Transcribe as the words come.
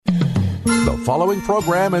following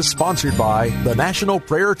program is sponsored by the National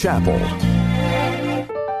Prayer Chapel.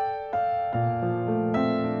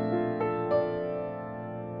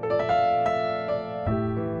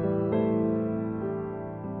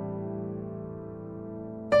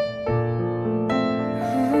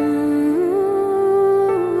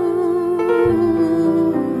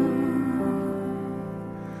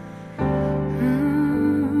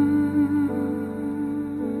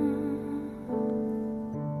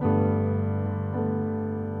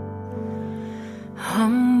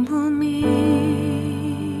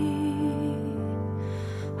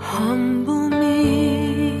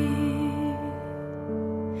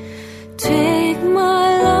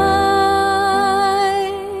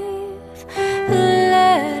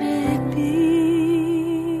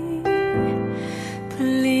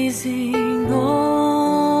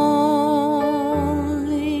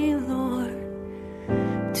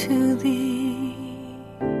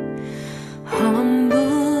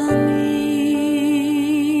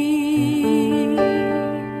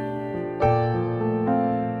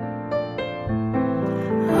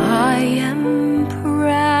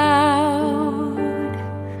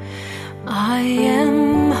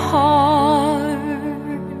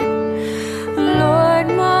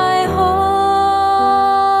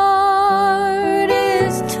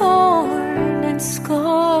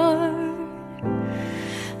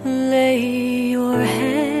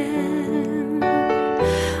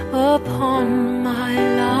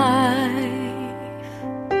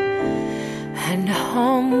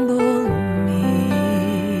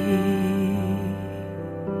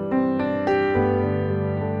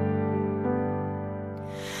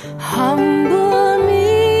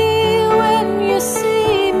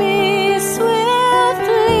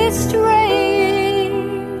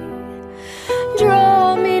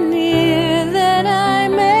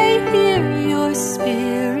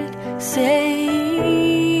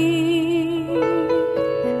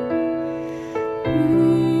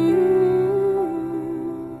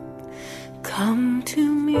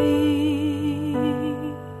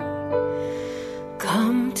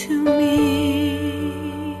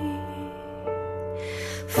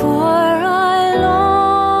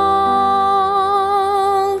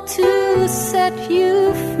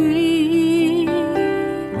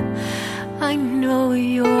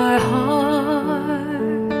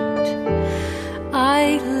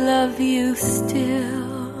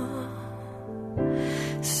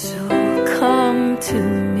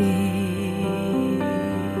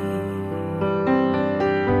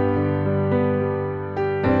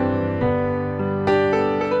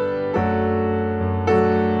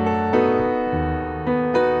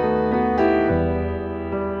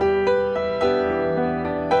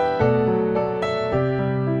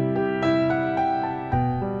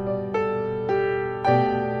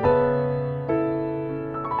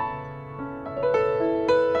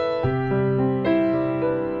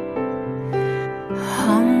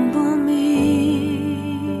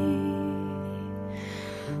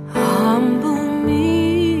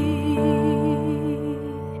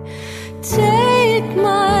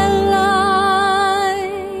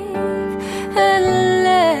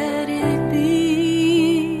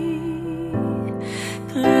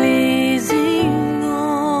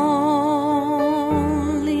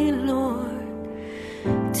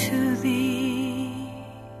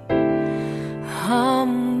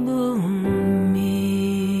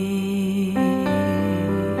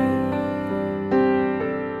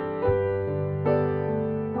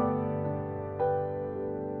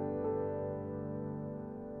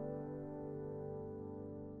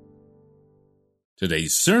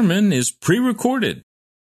 Today's sermon is pre-recorded.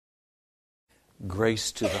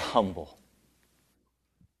 Grace to the humble.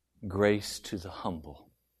 Grace to the humble.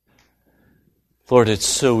 Lord, it's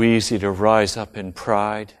so easy to rise up in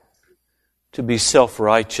pride, to be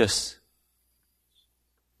self-righteous,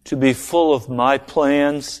 to be full of my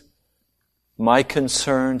plans, my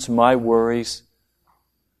concerns, my worries.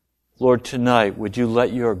 Lord, tonight, would you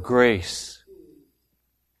let your grace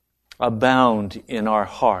abound in our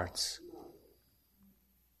hearts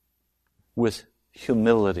with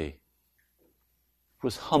humility,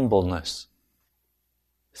 with humbleness.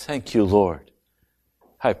 Thank you, Lord.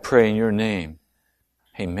 I pray in your name.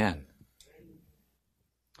 Amen.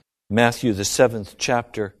 Matthew, the 7th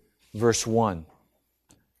chapter, verse 1.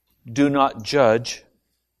 Do not judge,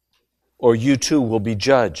 or you too will be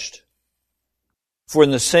judged. For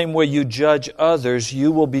in the same way you judge others,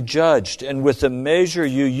 you will be judged. And with the measure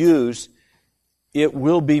you use, it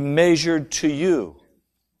will be measured to you.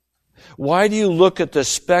 Why do you look at the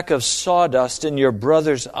speck of sawdust in your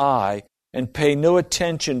brother's eye and pay no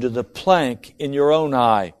attention to the plank in your own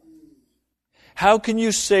eye? How can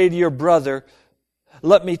you say to your brother,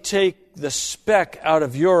 let me take the speck out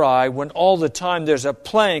of your eye, when all the time there's a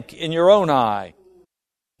plank in your own eye?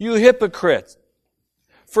 You hypocrite!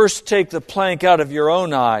 First take the plank out of your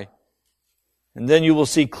own eye, and then you will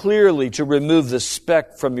see clearly to remove the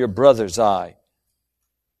speck from your brother's eye.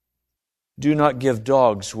 Do not give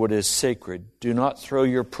dogs what is sacred. Do not throw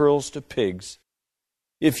your pearls to pigs.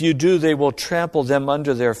 If you do, they will trample them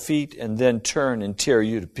under their feet and then turn and tear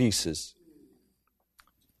you to pieces.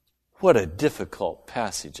 What a difficult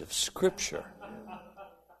passage of Scripture.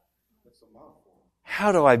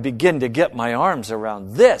 How do I begin to get my arms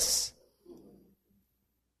around this?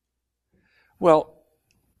 Well,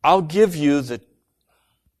 I'll give you the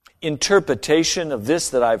interpretation of this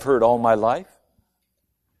that I've heard all my life,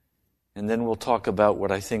 and then we'll talk about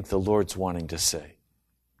what I think the Lord's wanting to say.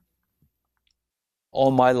 All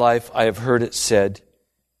my life I have heard it said,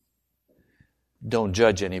 don't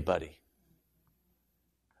judge anybody.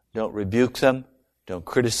 Don't rebuke them. Don't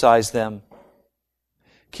criticize them.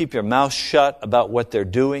 Keep your mouth shut about what they're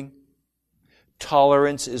doing.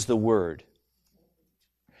 Tolerance is the word.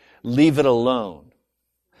 Leave it alone.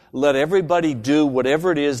 Let everybody do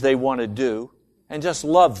whatever it is they want to do, and just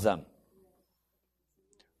love them.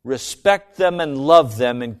 Respect them and love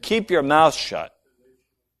them, and keep your mouth shut.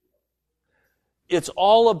 It's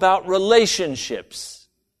all about relationships.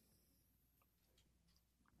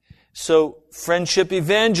 So friendship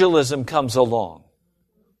evangelism comes along.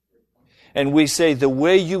 And we say the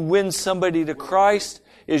way you win somebody to Christ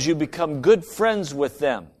is you become good friends with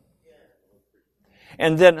them.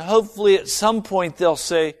 And then hopefully at some point they'll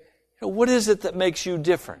say, what is it that makes you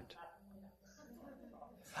different?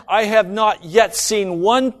 I have not yet seen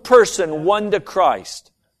one person won to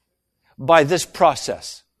Christ by this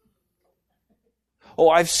process. Oh,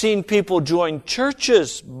 I've seen people join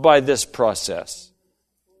churches by this process,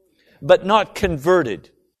 but not converted,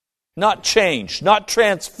 not changed, not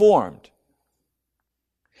transformed.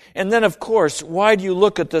 And then, of course, why do you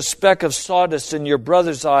look at the speck of sawdust in your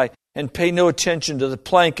brother's eye and pay no attention to the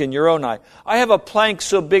plank in your own eye? I have a plank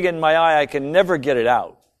so big in my eye I can never get it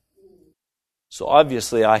out. So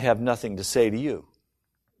obviously I have nothing to say to you.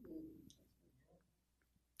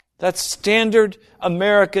 That's standard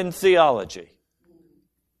American theology.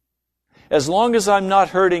 As long as I'm not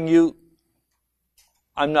hurting you,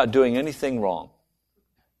 I'm not doing anything wrong.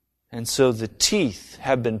 And so the teeth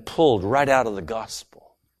have been pulled right out of the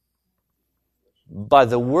gospel by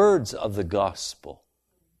the words of the gospel.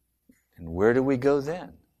 And where do we go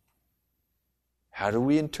then? How do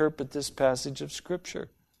we interpret this passage of Scripture?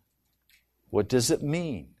 What does it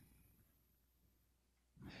mean?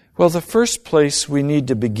 Well, the first place we need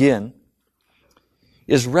to begin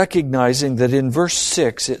is recognizing that in verse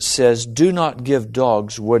 6 it says, do not give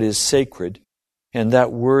dogs what is sacred. And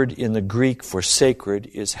that word in the Greek for sacred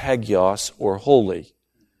is hagios, or holy.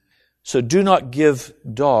 So do not give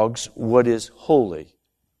dogs what is holy.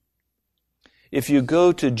 If you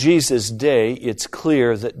go to Jesus' day, it's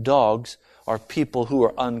clear that dogs are people who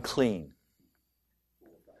are unclean.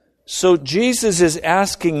 So Jesus is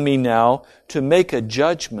asking me now to make a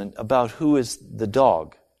judgment about who is the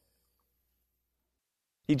dog.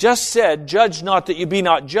 He just said, judge not that you be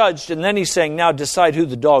not judged, and then he's saying, now decide who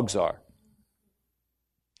the dogs are.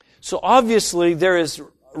 So obviously there is a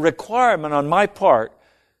requirement on my part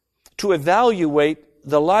to evaluate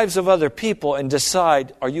the lives of other people and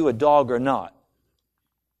decide, are you a dog or not?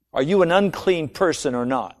 Are you an unclean person or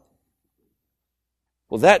not?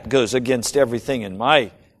 Well, that goes against everything in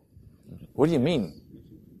my... What do you mean?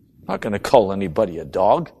 I'm not going to call anybody a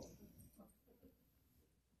dog.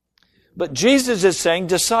 But Jesus is saying,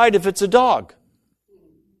 decide if it's a dog.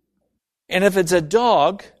 And if it's a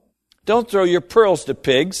dog, don't throw your pearls to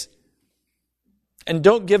pigs, and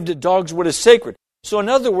don't give to dogs what is sacred. So in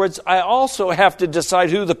other words, I also have to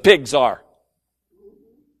decide who the pigs are.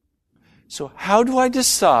 So how do I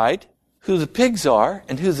decide who the pigs are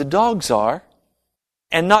and who the dogs are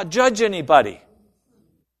and not judge anybody?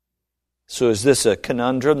 So is this a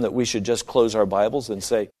conundrum that we should just close our Bibles and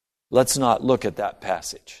say, let's not look at that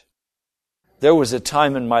passage? There was a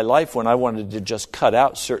time in my life when I wanted to just cut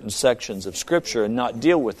out certain sections of Scripture and not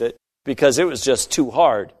deal with it because it was just too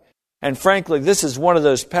hard. And frankly, this is one of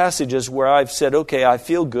those passages where I've said, okay, I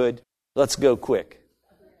feel good, let's go quick.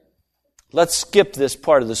 Let's skip this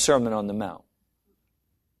part of the Sermon on the Mount.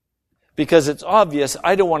 Because it's obvious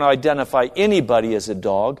I don't want to identify anybody as a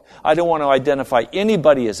dog. I don't want to identify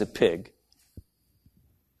anybody as a pig.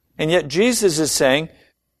 And yet Jesus is saying,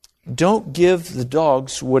 don't give the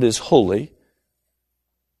dogs what is holy,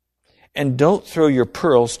 and don't throw your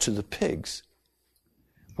pearls to the pigs.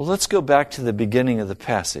 Well, let's go back to the beginning of the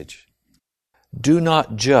passage. Do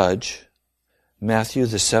not judge, Matthew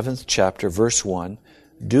the 7th chapter, verse 1,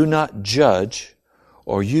 do not judge,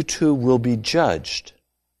 or you too will be judged.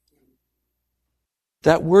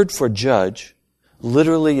 That word for judge,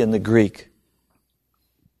 literally in the Greek,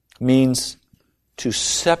 means to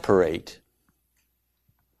separate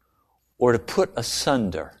or to put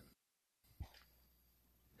asunder.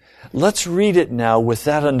 Let's read it now with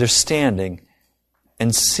that understanding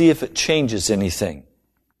and see if it changes anything.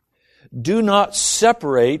 Do not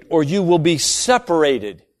separate, or you will be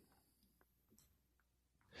separated.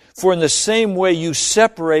 For in the same way you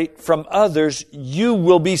separate from others, you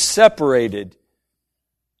will be separated.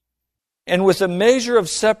 And with the measure of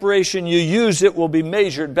separation you use, it will be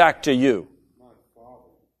measured back to you.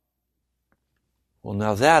 Well,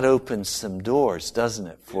 now that opens some doors, doesn't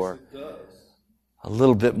it, for a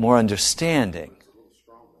little bit more understanding.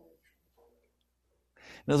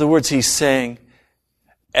 In other words, he's saying,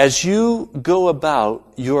 as you go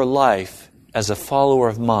about your life as a follower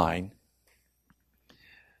of mine,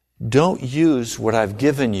 don't use what I've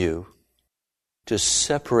given you to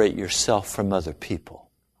separate yourself from other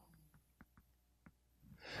people.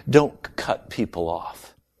 Don't cut people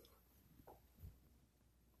off.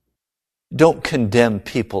 Don't condemn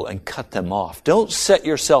people and cut them off. Don't set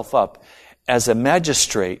yourself up as a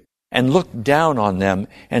magistrate and look down on them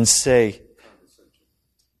and say,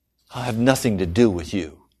 I have nothing to do with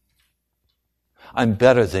you. I'm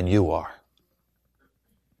better than you are.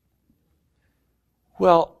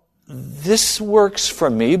 Well, this works for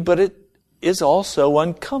me, but it is also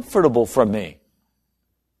uncomfortable for me.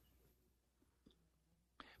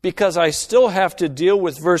 Because I still have to deal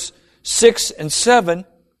with verse 6 and 7,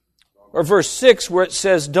 or verse 6 where it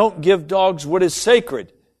says, don't give dogs what is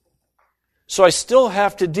sacred. So I still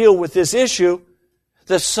have to deal with this issue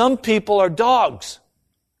that some people are dogs.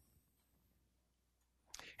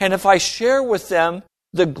 And if I share with them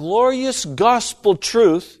the glorious gospel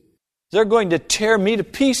truth, they're going to tear me to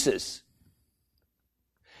pieces.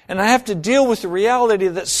 And I have to deal with the reality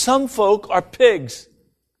that some folk are pigs.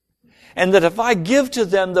 And that if I give to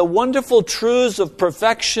them the wonderful truths of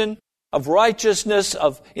perfection, of righteousness,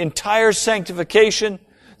 of entire sanctification,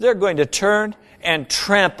 they're going to turn and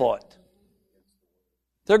trample it.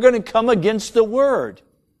 They're going to come against the Word.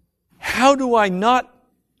 How do I not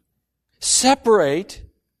separate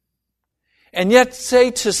and yet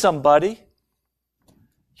say to somebody,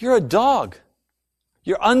 you're a dog,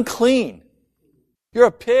 you're unclean, you're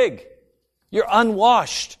a pig, you're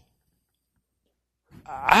unwashed?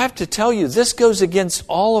 I have to tell you, this goes against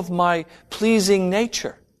all of my pleasing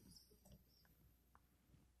nature.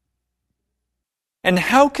 And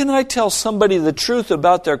how can I tell somebody the truth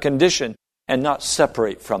about their condition and not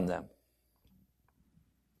separate from them?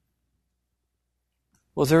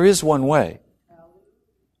 Well, there is one way.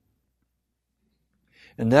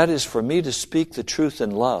 And that is for me to speak the truth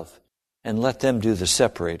in love and let them do the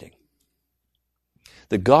separating.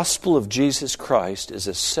 The gospel of Jesus Christ is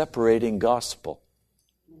a separating gospel.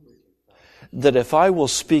 That if I will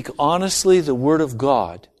speak honestly the Word of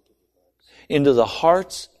God into the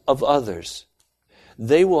hearts of others,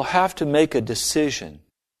 they will have to make a decision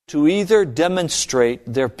to either demonstrate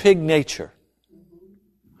their pig nature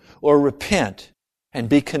or repent and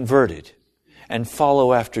be converted and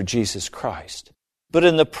follow after Jesus Christ. But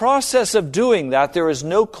in the process of doing that, there is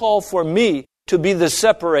no call for me to be the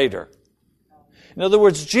separator. In other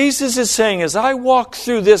words, Jesus is saying, as I walk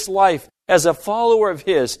through this life as a follower of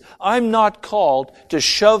His, I'm not called to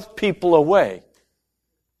shove people away.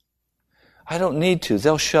 I don't need to.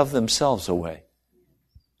 They'll shove themselves away.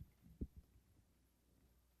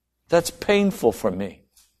 That's painful for me.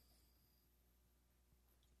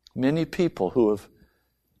 Many people who have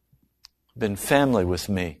been family with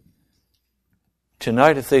me,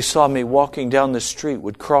 tonight, if they saw me walking down the street,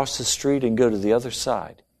 would cross the street and go to the other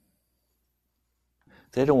side.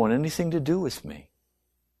 They don't want anything to do with me.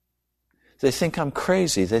 They think I'm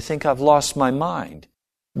crazy. They think I've lost my mind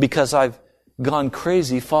because I've gone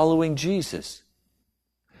crazy following Jesus.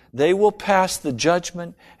 They will pass the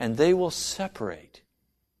judgment and they will separate.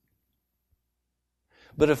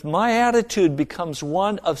 But if my attitude becomes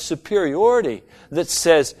one of superiority that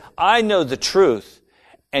says, I know the truth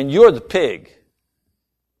and you're the pig,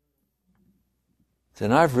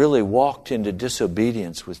 then I've really walked into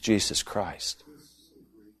disobedience with Jesus Christ.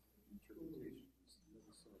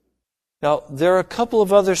 Now, there are a couple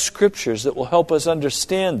of other scriptures that will help us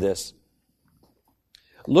understand this.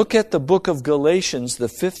 Look at the book of Galatians, the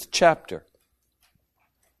 5th chapter.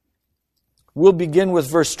 We'll begin with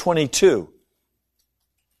verse 22.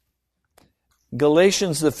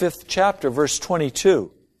 Galatians, the 5th chapter, verse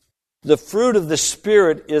 22. The fruit of the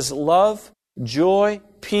Spirit is love, joy,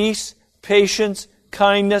 peace, patience,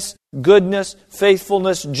 kindness, goodness,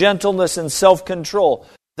 faithfulness, gentleness, and self-control.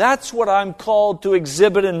 That's what I'm called to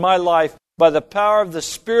exhibit in my life by the power of the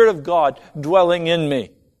Spirit of God dwelling in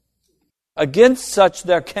me. Against such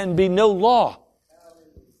there can be no law.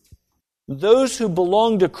 Those who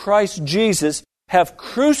belong to Christ Jesus have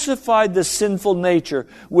crucified the sinful nature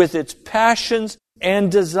with its passions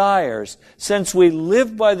and desires. Since we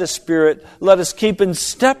live by the Spirit, let us keep in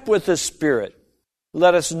step with the Spirit.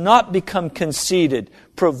 Let us not become conceited,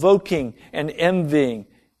 provoking and envying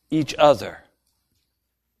each other.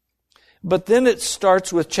 But then it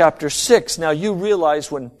starts with chapter 6. Now you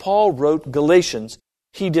realize when Paul wrote Galatians,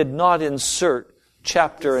 he did not insert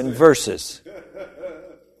chapter and verses.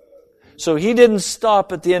 So he didn't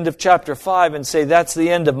stop at the end of chapter 5 and say, that's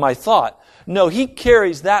the end of my thought. No, he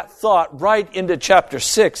carries that thought right into chapter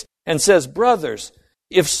 6 and says, brothers,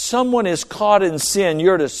 if someone is caught in sin,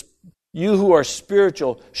 you who are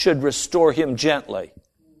spiritual should restore him gently.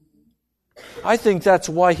 I think that's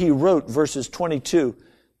why he wrote verses 22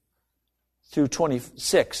 through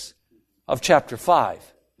 26 of chapter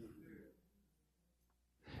 5.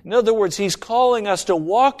 In other words, he's calling us to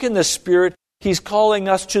walk in the Spirit. He's calling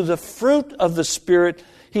us to the fruit of the Spirit.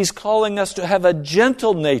 He's calling us to have a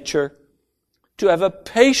gentle nature, to have a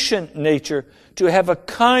patient nature, to have a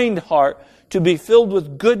kind heart, to be filled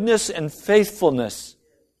with goodness and faithfulness.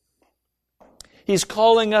 He's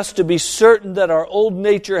calling us to be certain that our old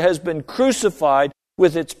nature has been crucified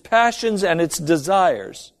with its passions and its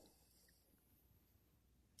desires,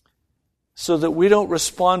 so that we don't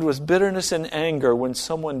respond with bitterness and anger when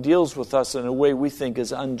someone deals with us in a way we think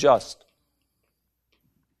is unjust.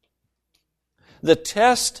 The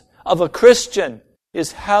test of a Christian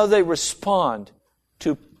is how they respond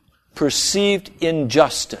to perceived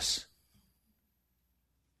injustice.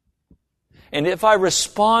 And if I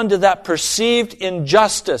respond to that perceived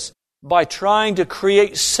injustice by trying to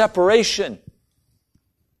create separation,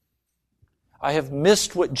 I have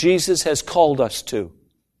missed what Jesus has called us to.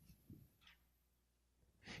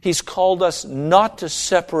 He's called us not to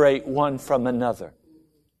separate one from another.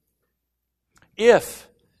 If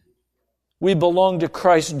we belong to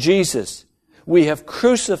Christ Jesus, we have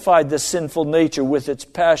crucified the sinful nature with its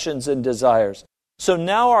passions and desires. So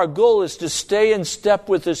now our goal is to stay in step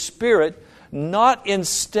with the Spirit, not in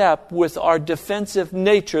step with our defensive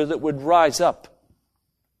nature that would rise up.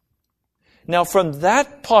 Now from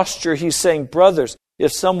that posture, he's saying, brothers,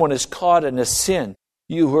 if someone is caught in a sin,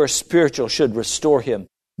 you who are spiritual should restore him.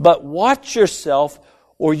 But watch yourself,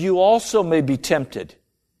 or you also may be tempted.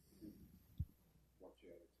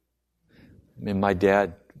 I mean, my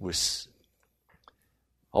dad was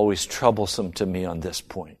always troublesome to me on this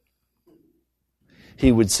point.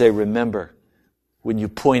 He would say, remember, when you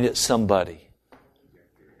point at somebody,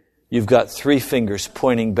 you've got 3 fingers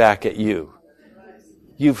pointing back at you.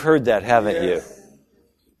 You've heard that, haven't you?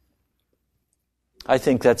 I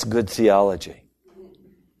think that's good theology.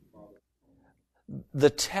 The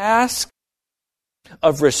task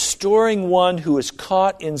of restoring one who is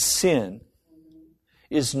caught in sin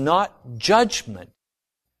is not judgment.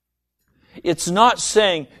 It's not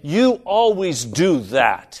saying, you always do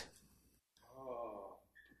that.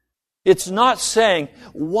 It's not saying,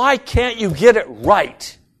 why can't you get it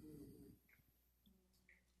right?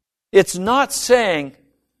 It's not saying,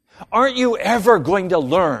 aren't you ever going to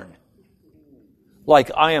learn?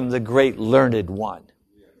 Like I am the great learned one.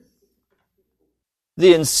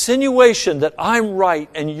 The insinuation that I'm right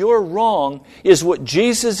and you're wrong is what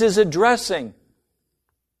Jesus is addressing.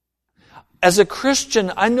 As a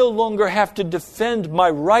Christian, I no longer have to defend my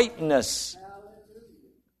rightness.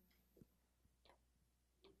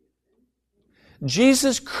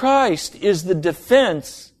 Jesus Christ is the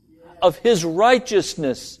defense of His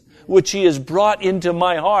righteousness, which He has brought into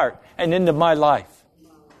my heart and into my life.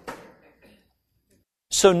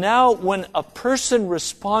 So now when a person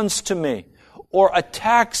responds to me or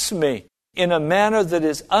attacks me in a manner that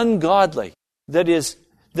is ungodly, that is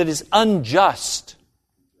unjust,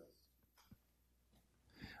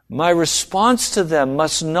 my response to them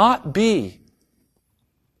must not be,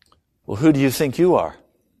 well, who do you think you are?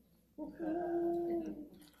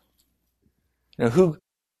 Now,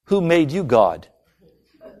 who made you God?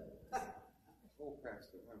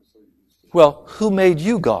 Well, who made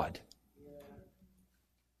you God?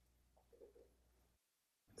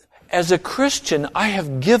 As a Christian, I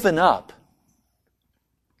have given up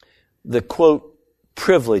the, quote,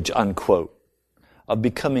 privilege, unquote, of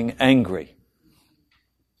becoming angry,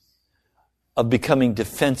 of becoming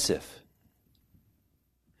defensive.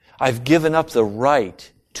 I've given up the right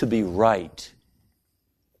to be right.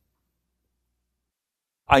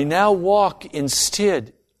 I now walk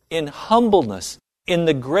instead in humbleness, in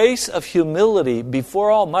the grace of humility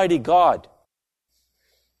before Almighty God.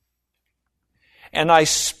 And I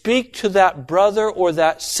speak to that brother or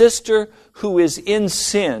that sister who is in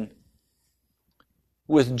sin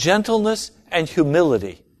with gentleness and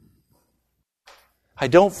humility. I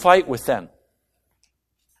don't fight with them.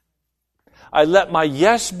 I let my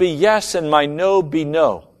yes be yes and my no be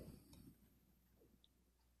no.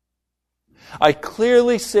 I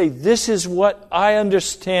clearly say, this is what I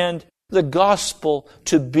understand the gospel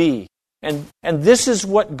to be. And this is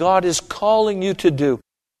what God is calling you to do.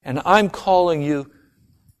 And I'm calling you,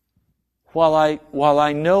 while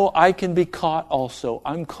I know I can be caught also,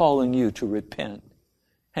 I'm calling you to repent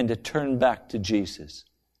and to turn back to Jesus.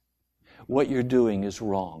 What you're doing is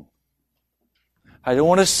wrong. I don't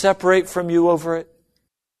want to separate from you over it,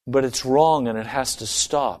 but it's wrong and it has to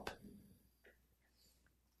stop.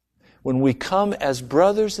 When we come as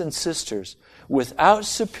brothers and sisters without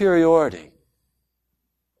superiority,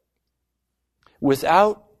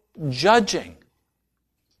 without judging,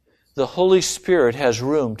 the Holy Spirit has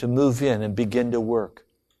room to move in and begin to work.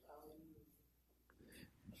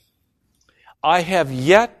 I have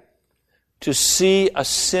yet to see a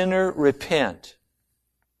sinner repent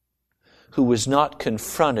who was not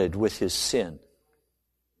confronted with his sin.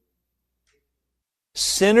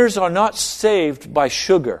 Sinners are not saved by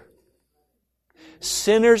sugar.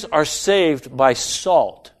 Sinners are saved by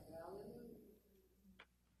salt.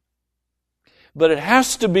 But it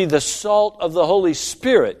has to be the salt of the Holy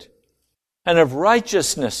Spirit and of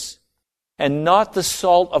righteousness, and not the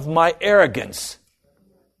salt of my arrogance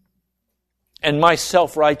and my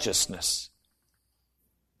self-righteousness.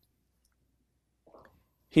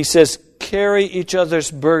 He says, carry each other's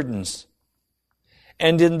burdens,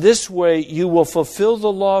 and in this way you will fulfill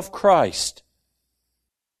the law of Christ.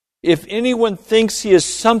 If anyone thinks he is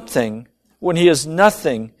something when he is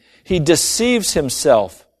nothing, he deceives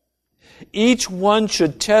himself. Each one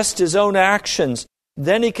should test his own actions.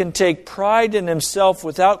 Then he can take pride in himself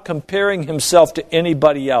without comparing himself to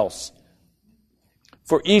anybody else.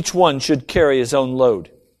 For each one should carry his own load.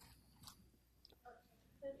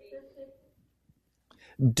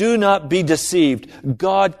 Do not be deceived.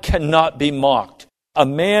 God cannot be mocked. A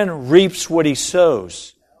man reaps what he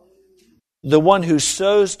sows. The one who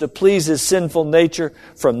sows to please his sinful nature,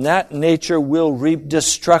 from that nature will reap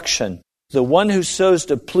destruction. The one who sows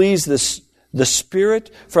to please the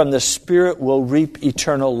Spirit, from the Spirit will reap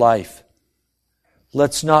eternal life.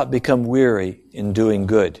 Let's not become weary in doing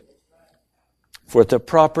good. For at the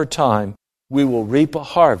proper time, we will reap a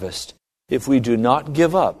harvest if we do not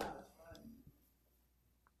give up.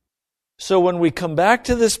 So when we come back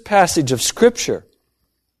to this passage of Scripture,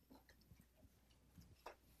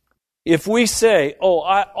 if we say,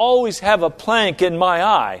 I always have a plank in my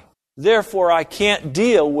eye, therefore I can't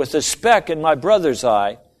deal with a speck in my brother's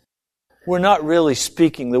eye, we're not really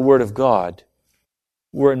speaking the Word of God.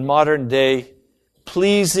 We're in modern day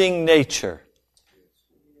pleasing nature,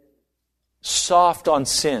 soft on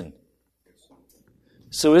sin.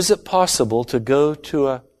 So is it possible to go to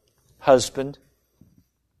a husband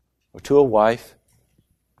or to a wife,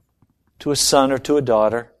 to a son or to a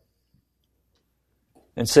daughter,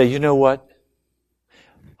 and say, you know what?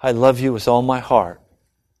 I love you with all my heart.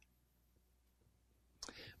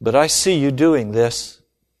 But I see you doing this.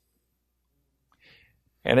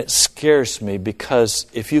 And it scares me because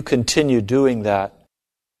if you continue doing that,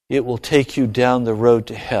 it will take you down the road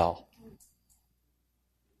to hell.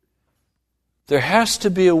 There has to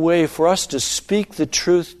be a way for us to speak the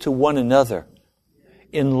truth to one another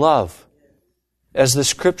in love, as the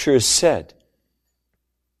Scripture has said.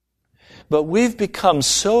 But we've become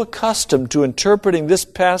so accustomed to interpreting this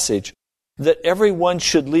passage that everyone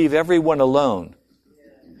should leave everyone alone.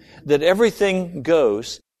 That everything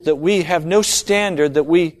goes, that we have no standard that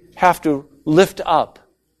we have to lift up.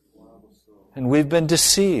 And we've been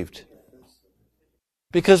deceived.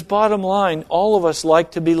 Because bottom line, all of us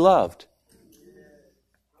like to be loved.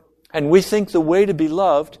 And we think the way to be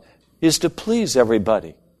loved is to please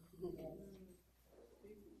everybody.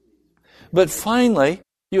 But finally,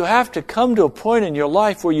 you have to come to a point in your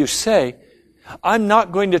life where you say, I'm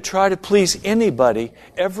not going to try to please anybody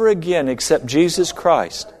ever again except Jesus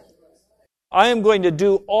Christ. I am going to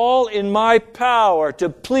do all in my power to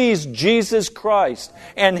please Jesus Christ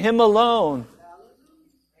and Him alone.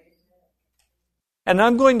 And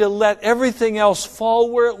I'm going to let everything else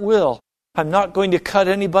fall where it will. I'm not going to cut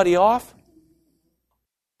anybody off.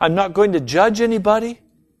 I'm not going to judge anybody.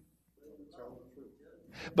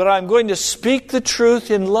 But I'm going to speak the truth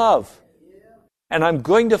in love. And I'm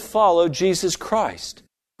going to follow Jesus Christ.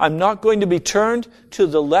 I'm not going to be turned to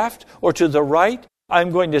the left or to the right.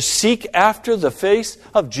 I'm going to seek after the face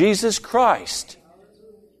of Jesus Christ.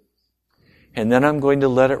 And then I'm going to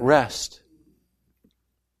let it rest.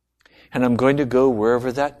 And I'm going to go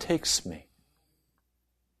wherever that takes me.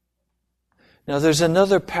 Now there's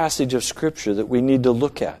another passage of Scripture that we need to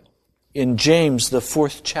look at. In James, the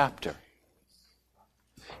 4th chapter.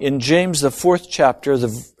 In James, the 4th chapter,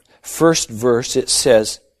 the first verse, it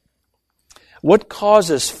says, "What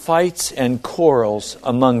causes fights and quarrels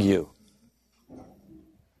among you?"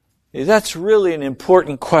 That's really an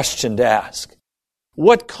important question to ask.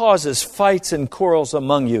 What causes fights and quarrels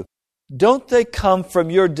among you? Don't they come from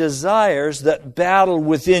your desires that battle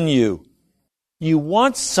within you? You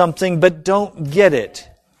want something but don't get it.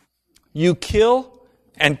 You kill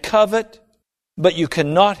and covet, but you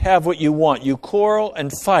cannot have what you want. You quarrel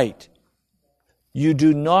and fight. You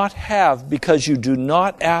do not have because you do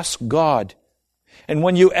not ask God. And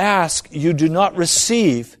when you ask, you do not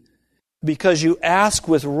receive because you ask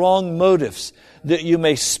with wrong motives, that you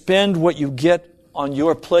may spend what you get on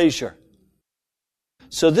your pleasure.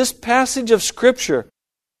 So this passage of Scripture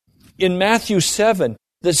in Matthew 7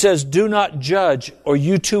 that says, "Do not judge, or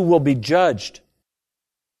you too will be judged."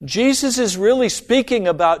 Jesus is really speaking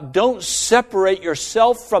about don't separate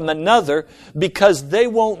yourself from another because they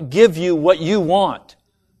won't give you what you want.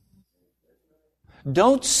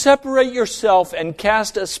 Don't separate yourself and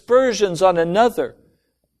cast aspersions on another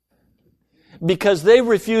because they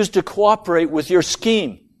refuse to cooperate with your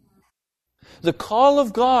scheme. The call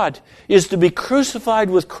of God is to be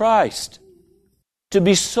crucified with Christ, to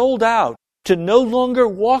be sold out, to no longer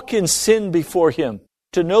walk in sin before Him,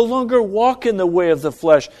 to no longer walk in the way of the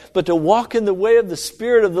flesh, but to walk in the way of the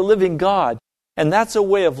Spirit of the living God. And that's a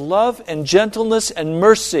way of love and gentleness and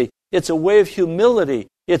mercy. It's a way of humility.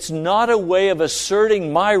 It's not a way of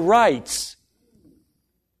asserting my rights.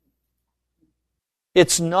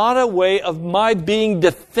 It's not a way of my being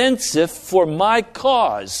defensive for my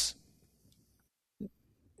cause.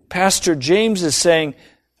 Pastor James is saying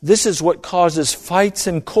this is what causes fights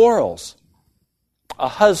and quarrels. A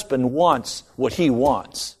husband wants what he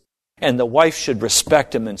wants, and the wife should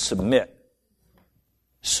respect him and submit.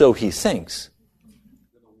 So he thinks.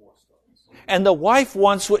 And the wife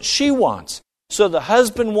wants what she wants. So the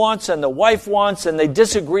husband wants and the wife wants, and they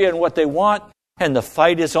disagree on what they want, and the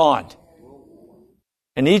fight is on.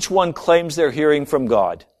 And each one claims they're hearing from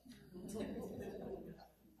God.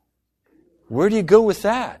 Where do you go with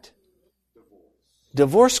that?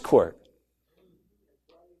 Divorce court.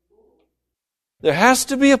 There has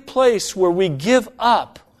to be a place where we give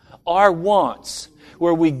up our wants,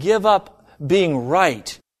 where we give up being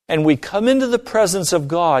right, and we come into the presence of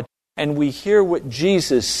God and we hear what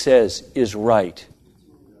Jesus says is right.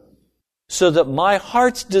 So that my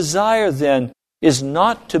heart's desire then is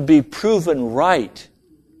not to be proven right.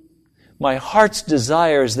 My heart's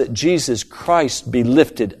desire is that Jesus Christ be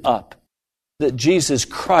lifted up, that Jesus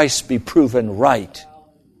Christ be proven right.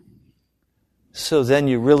 So then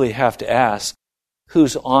you really have to ask,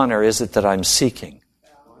 whose honor is it that I'm seeking?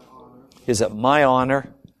 Is it my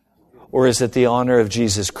honor, or is it the honor of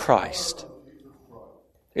Jesus Christ?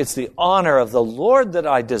 It's the honor of the Lord that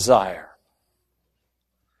I desire.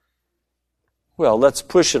 Well, let's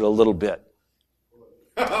push it a little bit.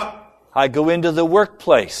 I go into the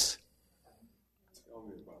workplace,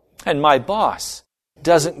 and my boss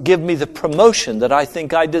doesn't give me the promotion that I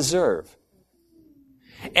think I deserve,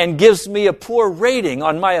 and gives me a poor rating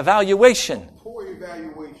on my evaluation. Poor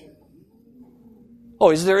evaluation.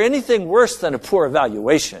 Oh, is there anything worse than a poor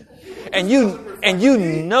evaluation? And you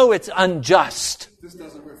know it's unjust. This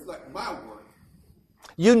doesn't reflect my work.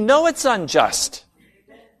 You know it's unjust.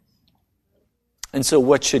 And so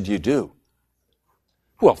what should you do?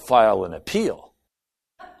 Well, file an appeal.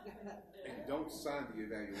 And don't sign the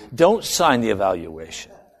evaluation. Don't sign the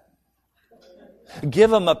evaluation.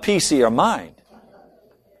 Give them a piece of your mind.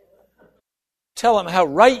 Tell them how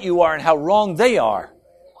right you are and how wrong they are.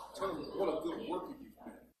 Tell them what a good worker you've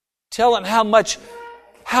been. Tell them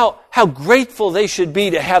how grateful they should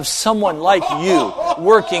be to have someone like you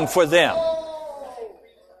working for them.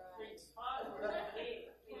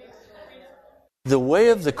 The way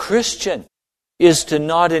of the Christian is to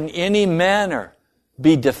not in any manner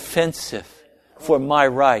be defensive for my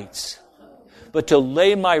rights, but to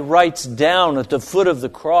lay my rights down at the foot of the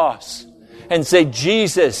cross and say,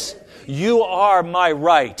 Jesus, you are my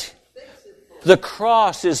right. The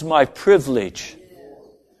cross is my privilege.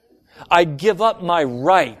 I give up my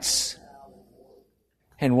rights.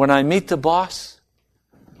 And when I meet the boss,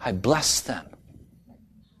 I bless them.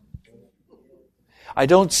 I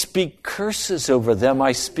don't speak curses over them.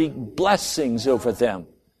 I speak blessings over them.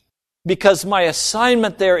 Because my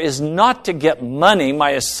assignment there is not to get money.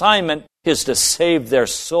 My assignment is to save their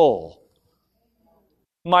soul.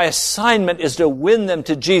 My assignment is to win them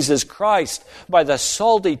to Jesus Christ by the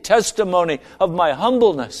salty testimony of my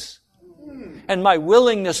humbleness and my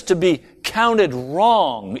willingness to be counted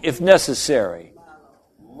wrong if necessary.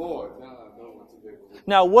 Lord, now I know what to do.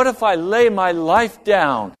 Now, what if I lay my life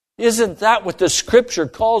down? Isn't that what the Scripture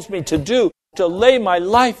calls me to do? To lay my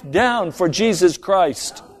life down for Jesus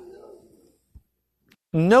Christ.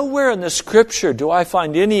 Nowhere in the Scripture do I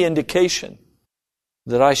find any indication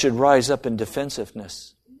that I should rise up in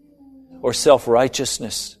defensiveness or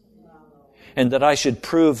self-righteousness and that I should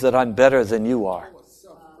prove that I'm better than you are.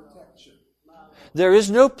 There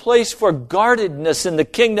is no place for guardedness in the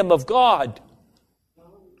kingdom of God.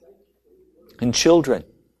 And children,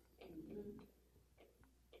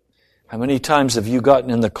 how many times have you gotten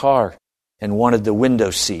in the car and wanted the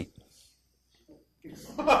window seat?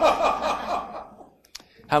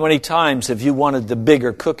 How many times have you wanted the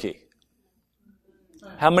bigger cookie?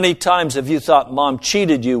 How many times have you thought Mom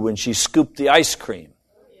cheated you when she scooped the ice cream?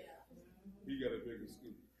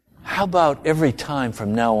 How about every time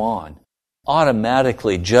from now on,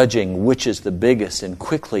 automatically judging which is the biggest and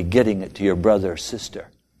quickly getting it to your brother or sister?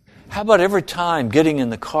 How about every time getting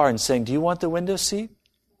in the car and saying, "Do you want the window seat?"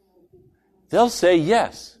 They'll say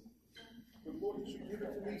yes.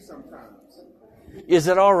 Is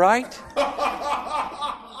it all right?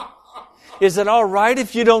 Is it all right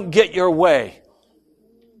if you don't get your way?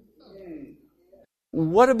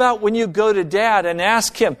 What about when you go to Dad and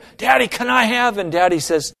ask him, "Daddy, can I have?" And Daddy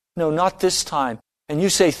says, "No, not this time." And you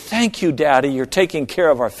say, "Thank you, Daddy, you're taking care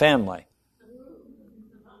of our family.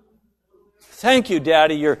 Thank you,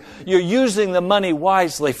 Daddy, you're using the money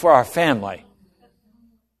wisely for our family."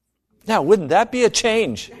 Now, wouldn't that be a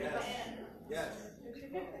change? Yes.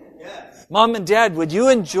 Yes. Mom and Dad, would you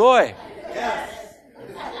enjoy? Yes.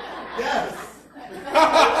 Yes.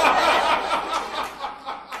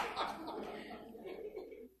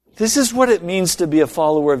 This is what it means to be a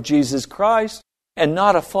follower of Jesus Christ and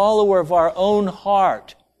not a follower of our own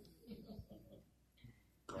heart.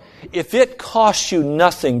 If it costs you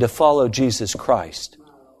nothing to follow Jesus Christ,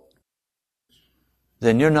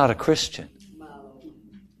 then you're not a Christian.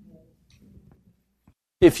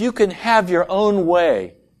 If you can have your own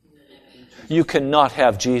way, you cannot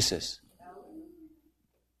have Jesus.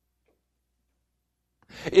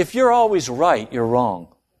 If you're always right, you're wrong.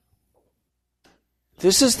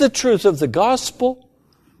 This is the truth of the gospel.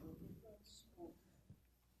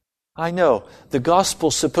 I know, the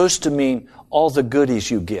gospel's supposed to mean all the goodies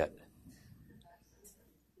you get.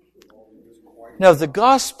 Now, the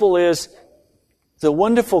gospel is the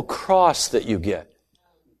wonderful cross that you get.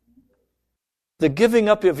 The giving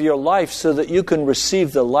up of your life so that you can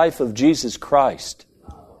receive the life of Jesus Christ.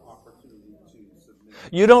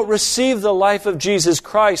 You don't receive the life of Jesus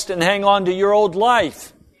Christ and hang on to your old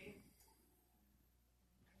life.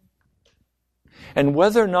 And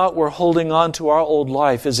whether or not we're holding on to our old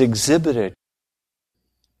life is exhibited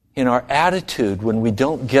in our attitude when we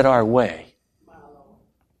don't get our way.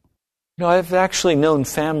 You know, I've actually known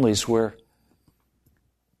families where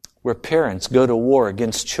parents go to war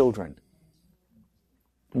against children,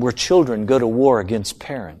 where children go to war against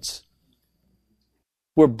parents,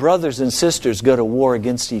 where brothers and sisters go to war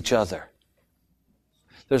against each other.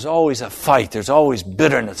 There's always a fight, there's always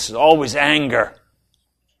bitterness, there's always anger.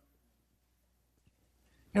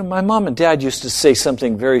 You know, my mom and dad used to say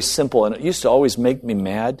something very simple, and it used to always make me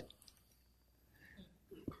mad.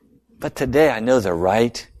 But today I know they're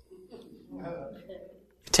right.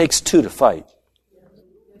 It takes two to fight.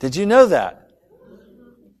 Did you know that?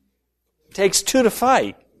 It takes two to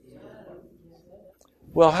fight.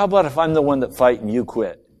 Well, how about if I'm the one that fight and you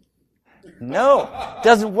quit? No, it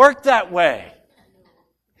doesn't work that way.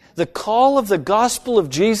 The call of the gospel of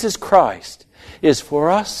Jesus Christ is for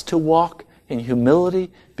us to walk in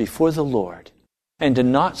humility before the Lord and to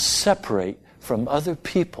not separate from other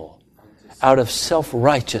people out of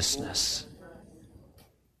self-righteousness,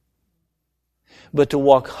 but to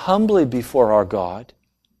walk humbly before our God,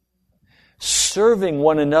 serving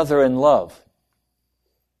one another in love,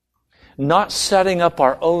 not setting up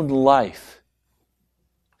our own life,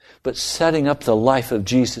 but setting up the life of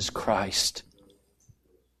Jesus Christ.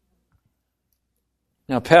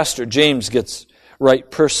 Now, Pastor James gets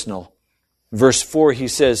right personal. Verse 4, he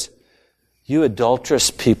says, "You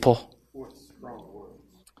adulterous people."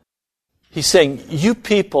 He's saying, you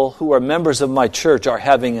people who are members of my church are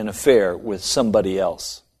having an affair with somebody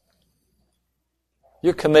else.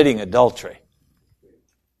 You're committing adultery.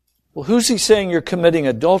 Well, who's he saying you're committing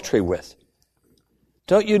adultery with?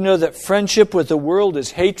 Don't you know that friendship with the world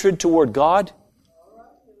is hatred toward God?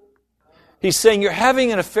 He's saying you're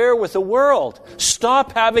having an affair with the world.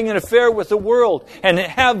 Stop having an affair with the world and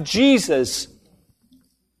have Jesus.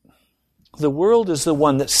 The world is the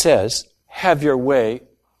one that says, have your way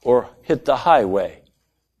or hit the highway.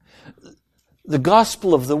 The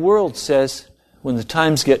gospel of the world says, when the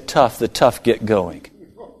times get tough, the tough get going.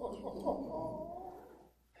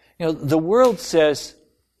 You know, the world says,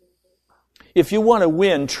 if you want to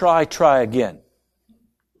win, try again.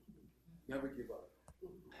 Never give up.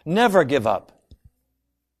 Never give up.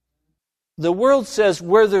 The world says,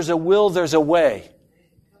 where there's a will, there's a way.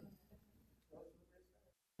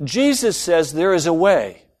 Jesus says there is a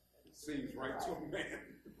way. Seems right to a man.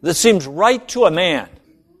 That seems right to a man.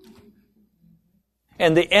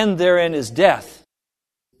 And the end therein is death.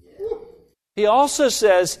 He also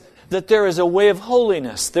says that there is a way of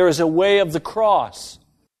holiness. There is a way of the cross.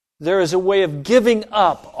 There is a way of giving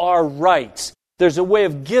up our rights. There's a way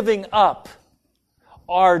of giving up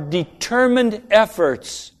our determined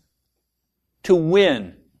efforts to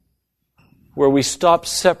win, where we stop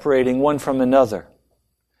separating one from another,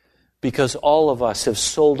 because all of us have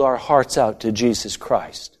sold our hearts out to Jesus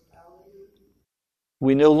Christ.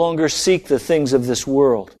 We no longer seek the things of this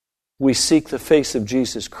world. We seek the face of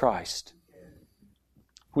Jesus Christ.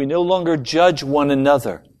 We no longer judge one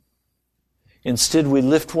another. Instead, we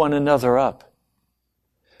lift one another up.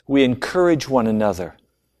 We encourage one another.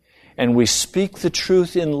 And we speak the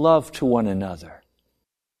truth in love to one another.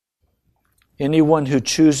 Anyone who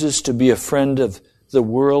chooses to be a friend of the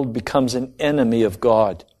world becomes an enemy of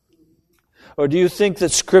God. Or do you think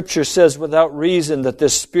that Scripture says without reason that the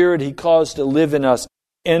Spirit He caused to live in us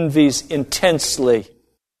envies intensely?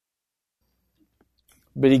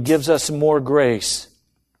 But He gives us more grace.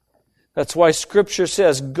 That's why Scripture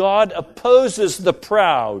says God opposes the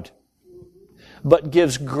proud, but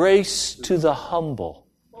gives grace to the humble.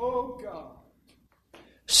 Oh, God.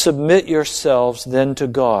 Submit yourselves then to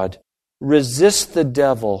God. Resist the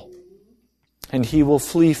devil, and he will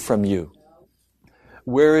flee from you.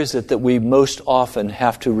 Where is it that we most often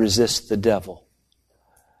have to resist the devil?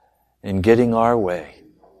 In getting our way.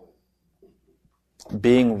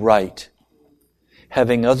 Being right.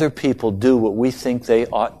 Having other people do what we think they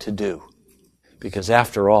ought to do. Because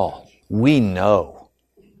after all, we know.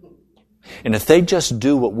 And if they just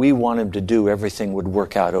do what we want them to do, everything would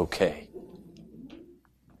work out okay.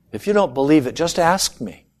 If you don't believe it, just ask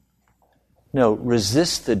me. No,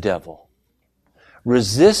 resist the devil.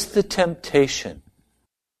 Resist the temptation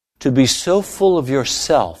to be so full of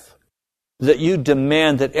yourself that you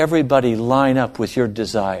demand that everybody line up with your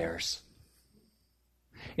desires.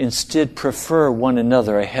 Instead, prefer one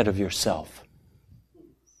another ahead of yourself.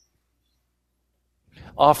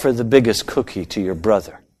 Offer the biggest cookie to your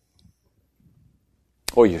brother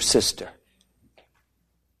or your sister.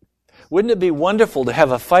 Wouldn't it be wonderful to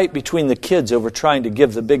have a fight between the kids over trying to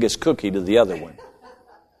give the biggest cookie to the other one?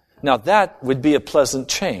 Now that would be a pleasant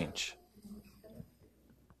change.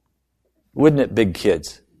 Wouldn't it, big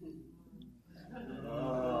kids?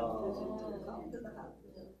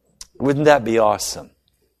 Wouldn't that be awesome?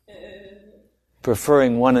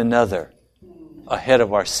 Preferring one another ahead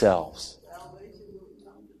of ourselves.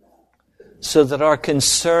 So that our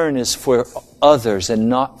concern is for others and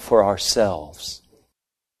not for ourselves.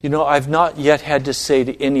 You know, I've not yet had to say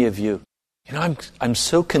to any of you, you know, I'm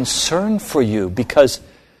so concerned for you because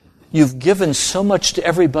you've given so much to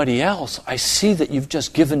everybody else. I see that you've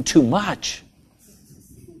just given too much.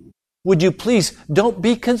 Would you please don't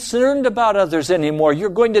be concerned about others anymore. You're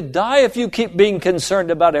going to die if you keep being concerned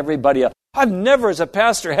about everybody else. I've never, as a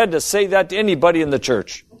pastor, had to say that to anybody in the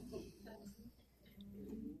church.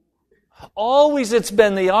 Always it's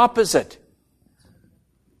been the opposite.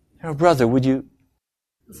 Now, brother, would you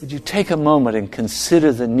take a moment and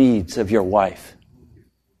consider the needs of your wife?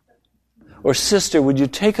 Or sister, would you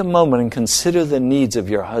take a moment and consider the needs of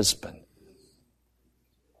your husband?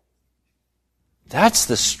 That's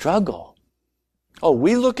the struggle. Oh,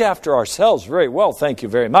 we look after ourselves very well, thank you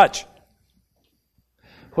very much.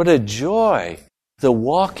 What a joy the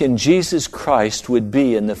walk in Jesus Christ would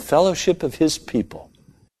be in the fellowship of His people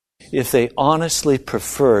if they honestly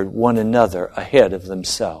preferred one another ahead of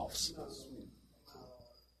themselves.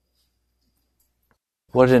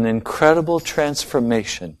 What an incredible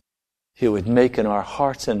transformation He would make in our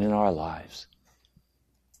hearts and in our lives.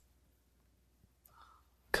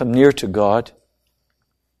 Come near to God.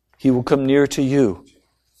 He will come near to you.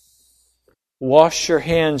 Wash your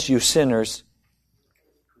hands, you sinners.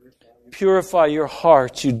 Purify your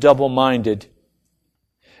hearts, you double-minded.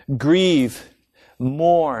 Grieve,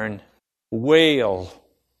 mourn, wail.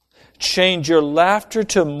 Change your laughter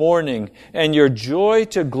to mourning and your joy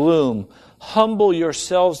to gloom. Humble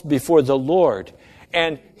yourselves before the Lord,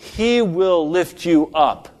 and He will lift you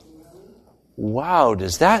up. Wow,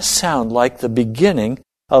 does that sound like the beginning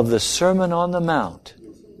of the Sermon on the Mount?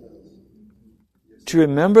 Do you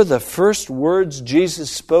remember the first words Jesus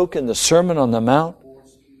spoke in the Sermon on the Mount?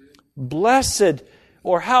 Blessed,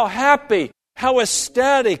 or how happy, how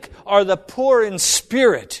ecstatic are the poor in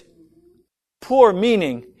spirit. Poor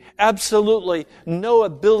meaning absolutely no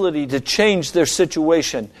ability to change their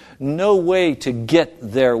situation, no way to get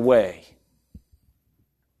their way.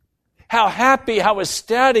 How happy, how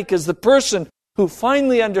ecstatic is the person who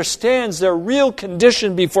finally understands their real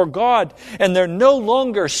condition before God and they're no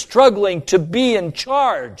longer struggling to be in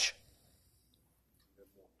charge.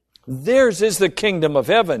 Theirs is the kingdom of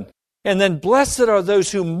heaven. And then blessed are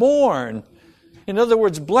those who mourn. In other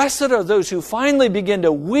words, blessed are those who finally begin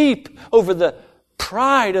to weep over the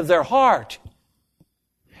pride of their heart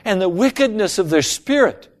and the wickedness of their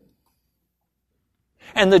spirit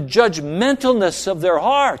and the judgmentalness of their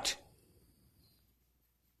heart.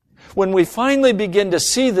 When we finally begin to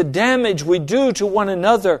see the damage we do to one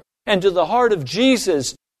another and to the heart of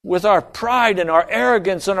Jesus with our pride and our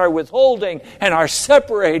arrogance and our withholding and our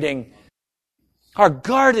separating, our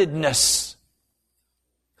guardedness,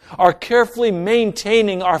 our carefully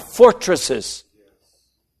maintaining our fortresses,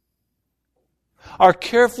 our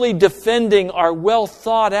carefully defending our well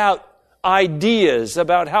thought out ideas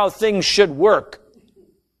about how things should work.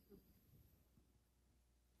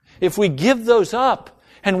 If we give those up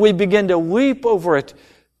and we begin to weep over it,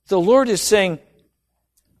 the Lord is saying,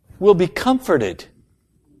 we'll be comforted.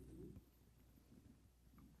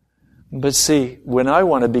 But see, when I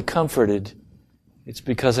want to be comforted, it's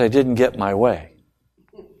because I didn't get my way.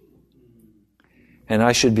 And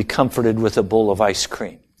I should be comforted with a bowl of ice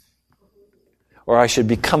cream. Or I should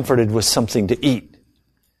be comforted with something to eat.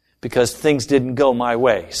 Because things didn't go my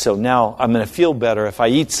way. So now I'm going to feel better if I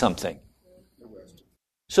eat something.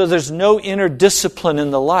 So there's no inner discipline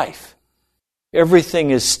in the life.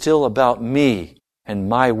 Everything is still about me and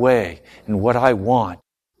my way and what I want.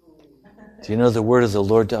 Do you know the word of the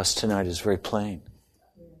Lord to us tonight is very plain?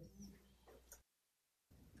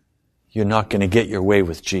 You're not going to get your way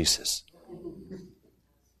with Jesus.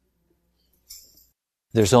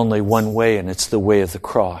 There's only one way, and it's the way of the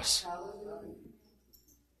cross.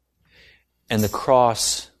 And the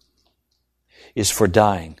cross is for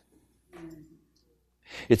dying.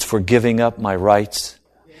 It's for giving up my rights.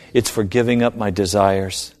 It's for giving up my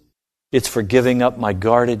desires. It's for giving up my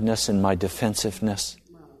guardedness and my defensiveness.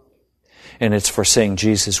 And it's for saying,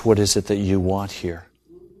 Jesus, what is it that you want here?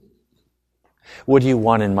 What do you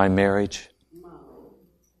want in my marriage?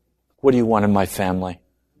 What do you want in my family?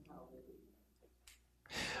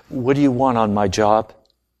 What do you want on my job?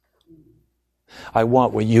 I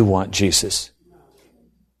want what you want, Jesus.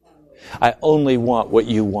 I only want what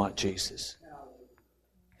you want, Jesus.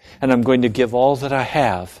 And I'm going to give all that I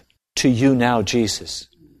have to you now, Jesus.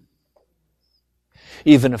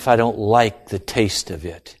 Even if I don't like the taste of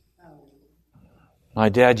it. My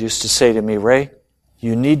dad used to say to me, Ray,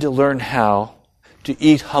 you need to learn how to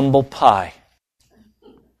eat humble pie.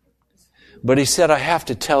 But he said, I have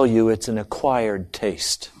to tell you, it's an acquired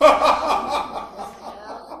taste.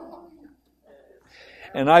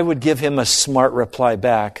 And I would give him a smart reply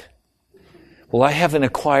back. Well, I haven't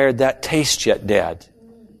acquired that taste yet, Dad.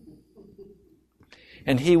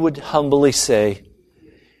 And he would humbly say,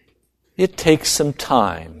 it takes some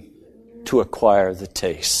time to acquire the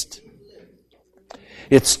taste.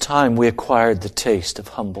 It's time we acquired the taste of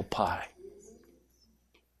humble pie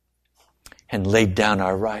and laid down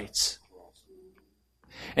our rights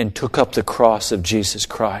and took up the cross of Jesus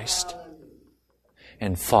Christ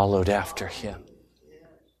and followed after Him.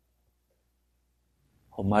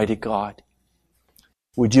 Almighty God,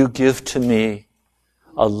 would you give to me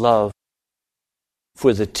a love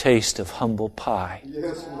for the taste of humble pie?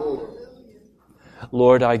 Yes, Lord.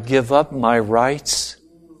 Lord, I give up my rights.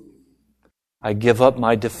 I give up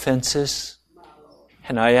my defenses.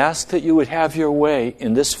 And I ask that you would have your way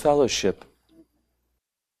in this fellowship.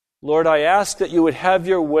 Lord, I ask that you would have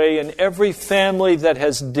your way in every family that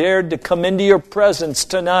has dared to come into your presence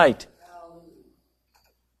tonight.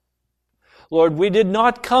 Lord, we did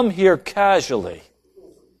not come here casually.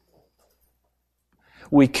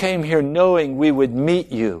 We came here knowing we would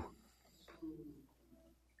meet you.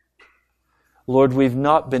 Lord, we've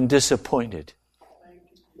not been disappointed.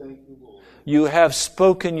 You have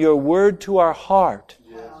spoken your word to our heart.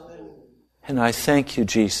 And I thank you,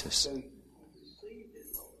 Jesus.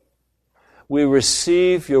 We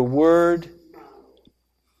receive your word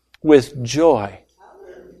with joy.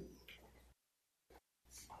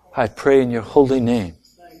 I pray in your holy name.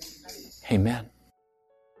 Amen.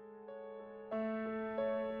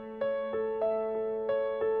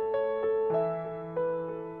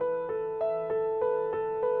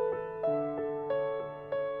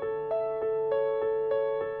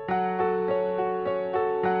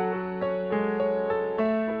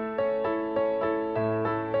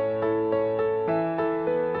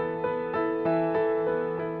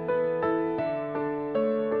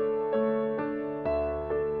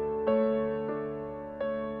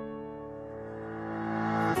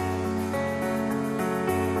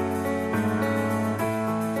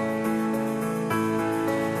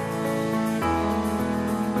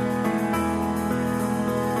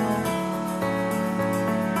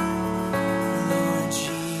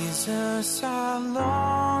 I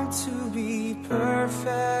long to be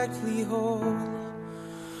perfectly whole.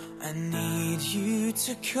 I need you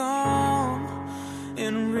to come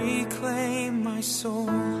and reclaim my soul.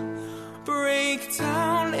 Break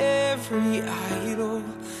down every idol,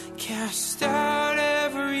 cast out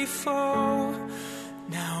every foe.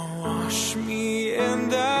 Now wash me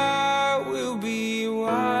and I will be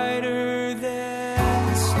whiter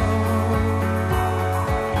than snow.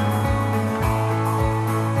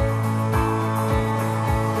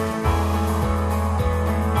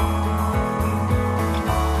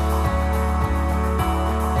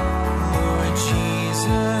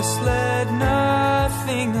 Let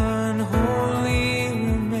nothing unholy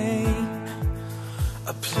remain.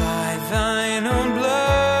 Apply thine own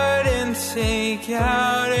blood and take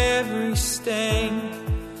out every stain.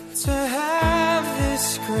 To have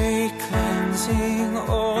this great cleansing,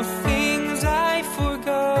 all things I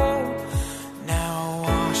forgo. Now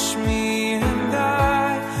wash me and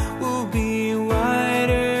I will be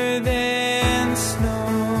whiter than snow.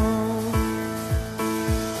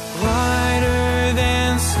 Whiter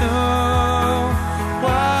than snow,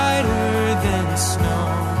 whiter than snow.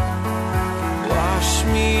 Wash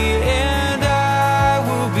me and I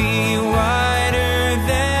will be whiter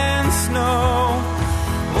than snow.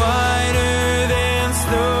 Whiter than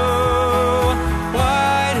snow,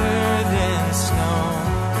 whiter than snow.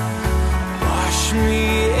 Wash me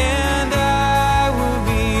and I will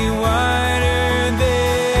be whiter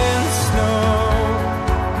than snow.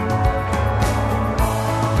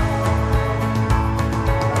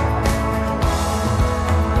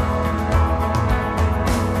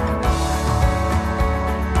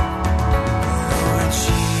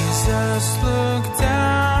 Jesus, look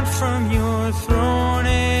down from your throne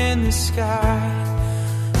in the sky.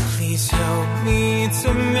 Please help me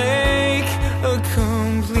to make a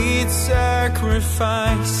complete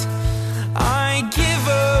sacrifice. I give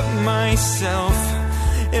up myself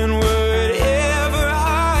and whatever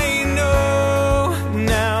I know.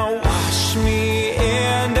 Now wash me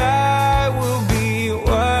and I will be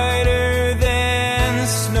whiter than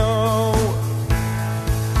snow.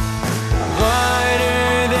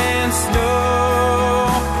 Whiter than snow,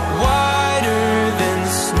 whiter than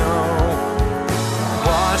snow.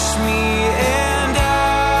 Wash me and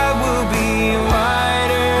I will be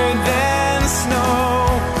whiter than snow.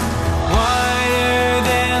 Whiter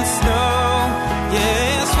than snow,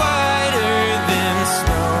 yes, whiter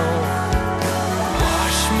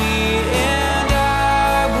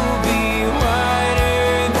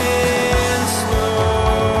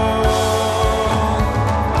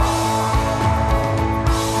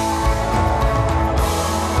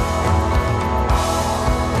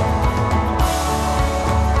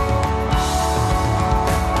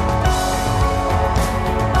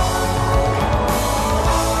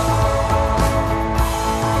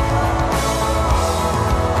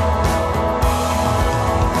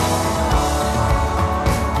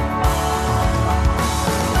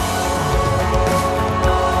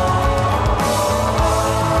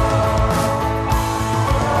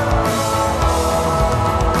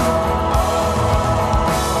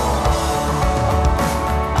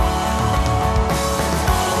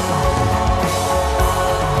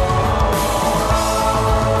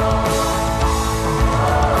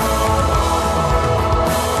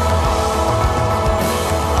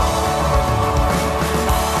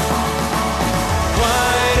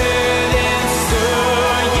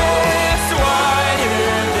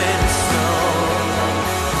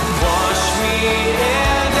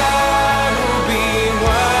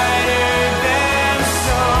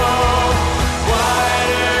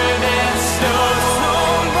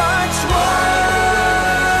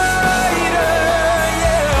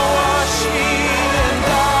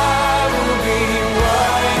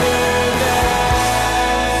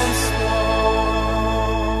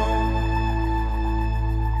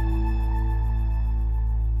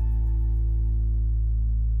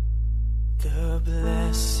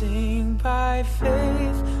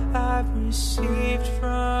received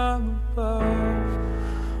from above.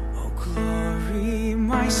 Oh, glory,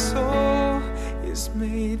 my soul is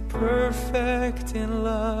made perfect in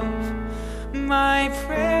love. My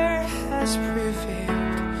prayer has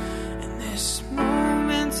prevailed. In this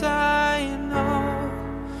moment I know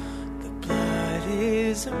the blood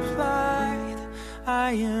is applied.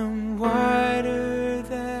 I am whiter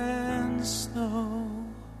than snow.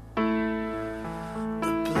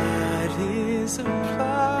 The blood is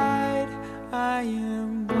applied. I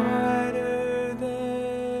am whiter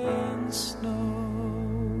than snow.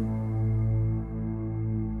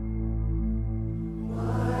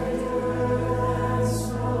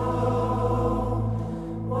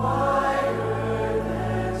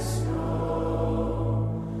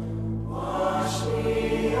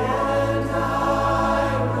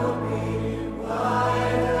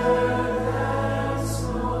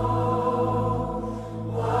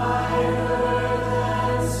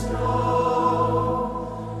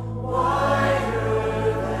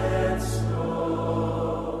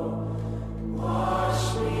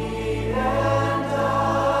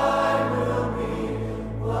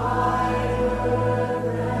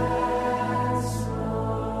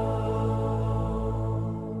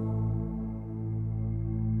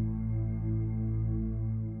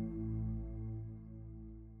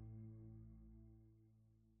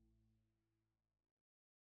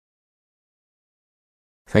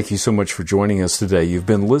 Thank you so much for joining us today. You've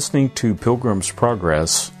been listening to Pilgrim's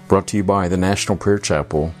Progress, brought to you by the National Prayer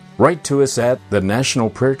Chapel. Write to us at the National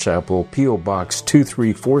Prayer Chapel, P.O. Box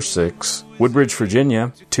 2346, Woodbridge,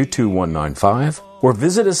 Virginia 22195, or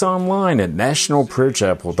visit us online at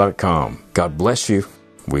nationalprayerchapel.com. God bless you.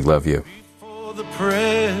 We love you. Before the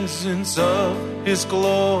presence of His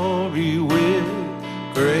glory with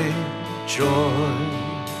great joy,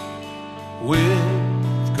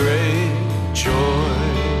 with great joy.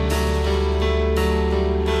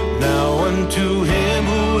 Now unto Him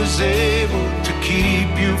who is able to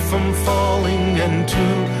keep you from falling and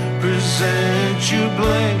to present you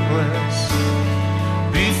blameless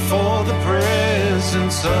before the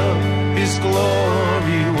presence of His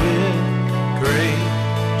glory with great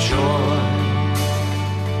joy,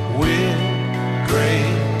 with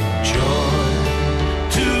great joy.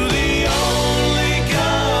 To the only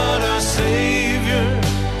God our Savior,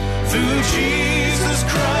 through Jesus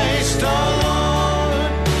Christ our Lord.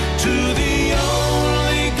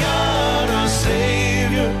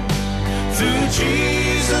 Through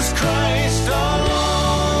Jesus Christ our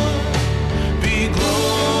Lord, be glory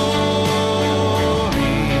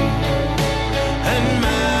and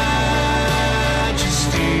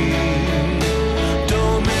majesty,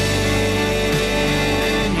 dominion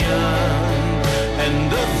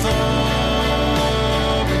and authority,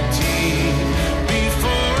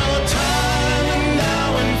 before all time and now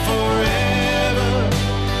and forever,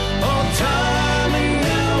 all time and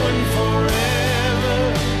now and forever.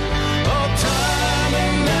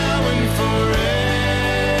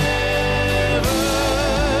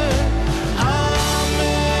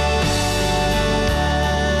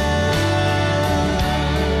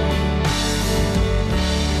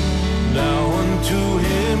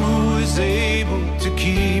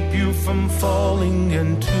 Keep you from falling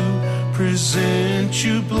and to present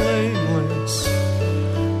you blameless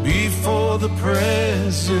before the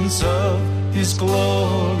presence of His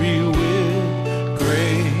glory with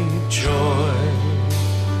great joy.